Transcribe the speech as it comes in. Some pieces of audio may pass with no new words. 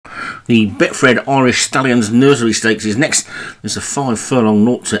The Betfred Irish Stallions Nursery Stakes is next. There's a 5 furlong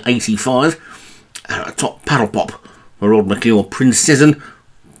 0 to 85. And a top paddle pop for Rod McKeown, Princessen,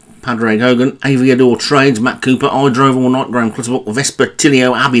 Padraig Hogan, Aviador Trades, Matt Cooper, I Drove All Night, Graham Clutterbuck,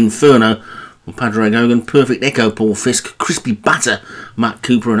 Vespertilio, Ab Inferno, Padraig Hogan, Perfect Echo, Paul Fisk, Crispy Batter, Matt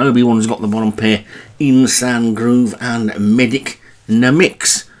Cooper, and Obi-Wan's got the bottom pair, Insan Groove and Medic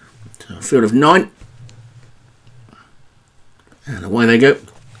Namix. So a field of 9. And away they go.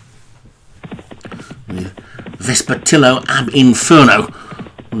 With Vespertillo, Ab Inferno,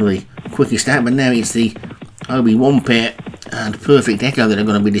 one of the quickest out, but now it's the Obi-Wan pair and Perfect Echo that are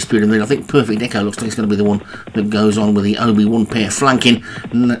going to be disputing. I think Perfect Echo looks like it's going to be the one that goes on with the Obi-Wan pair flanking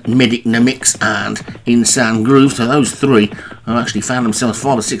Medic Namix and Insan Groove. So those three have actually found themselves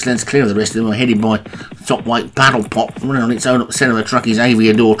 5 or 6 lengths clear of the rest of them, are headed by top weight Paddle Pop. Running on its own up the centre of the track is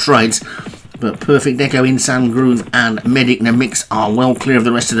Aviador Trades. But Perfect Echo, Insan Groove and Medic Namix are well clear of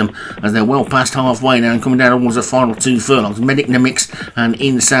the rest of them, as they're well past halfway now and coming down towards the final 2 furlongs. Medic Namix and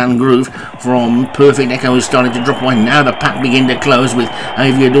Insan Groove from Perfect Echo is starting to drop away. Now the pack begin to close with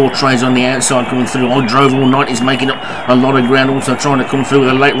Aviador Trades on the outside coming through. I Drove All Night is making up a lot of ground, also trying to come through with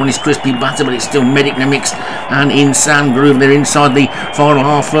a late one is Crispy Batter, but it's still Medic Namix and Insan Groove. They're inside the final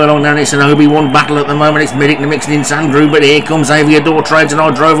half furlong now. It's an Obi-Wan battle at the moment. It's Medic Namix and Insan Groove, but here comes Aviador Trades and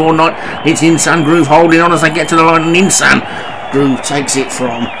I Drove All Night. It's Insan Groove holding on as they get to the line, and Insan Groove takes it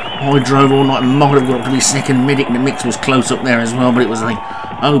from I Drove All Night. Might have got up to be second. Medic Namix was close up there as well, but it was the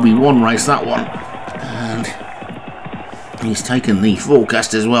Obi-Wan race, that one. And he's taken the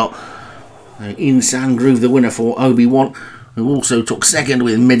forecast as well. Insan Groove the winner for Obi-Wan, who also took second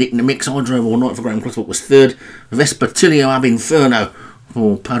with Medic Namix. I Drove All Night for Graham Clutterbuck was third. Vespertilio Ab Inferno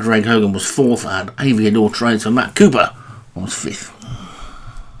for Padraig Hogan was fourth, and Aviador Trades for Matt Cooper was fifth.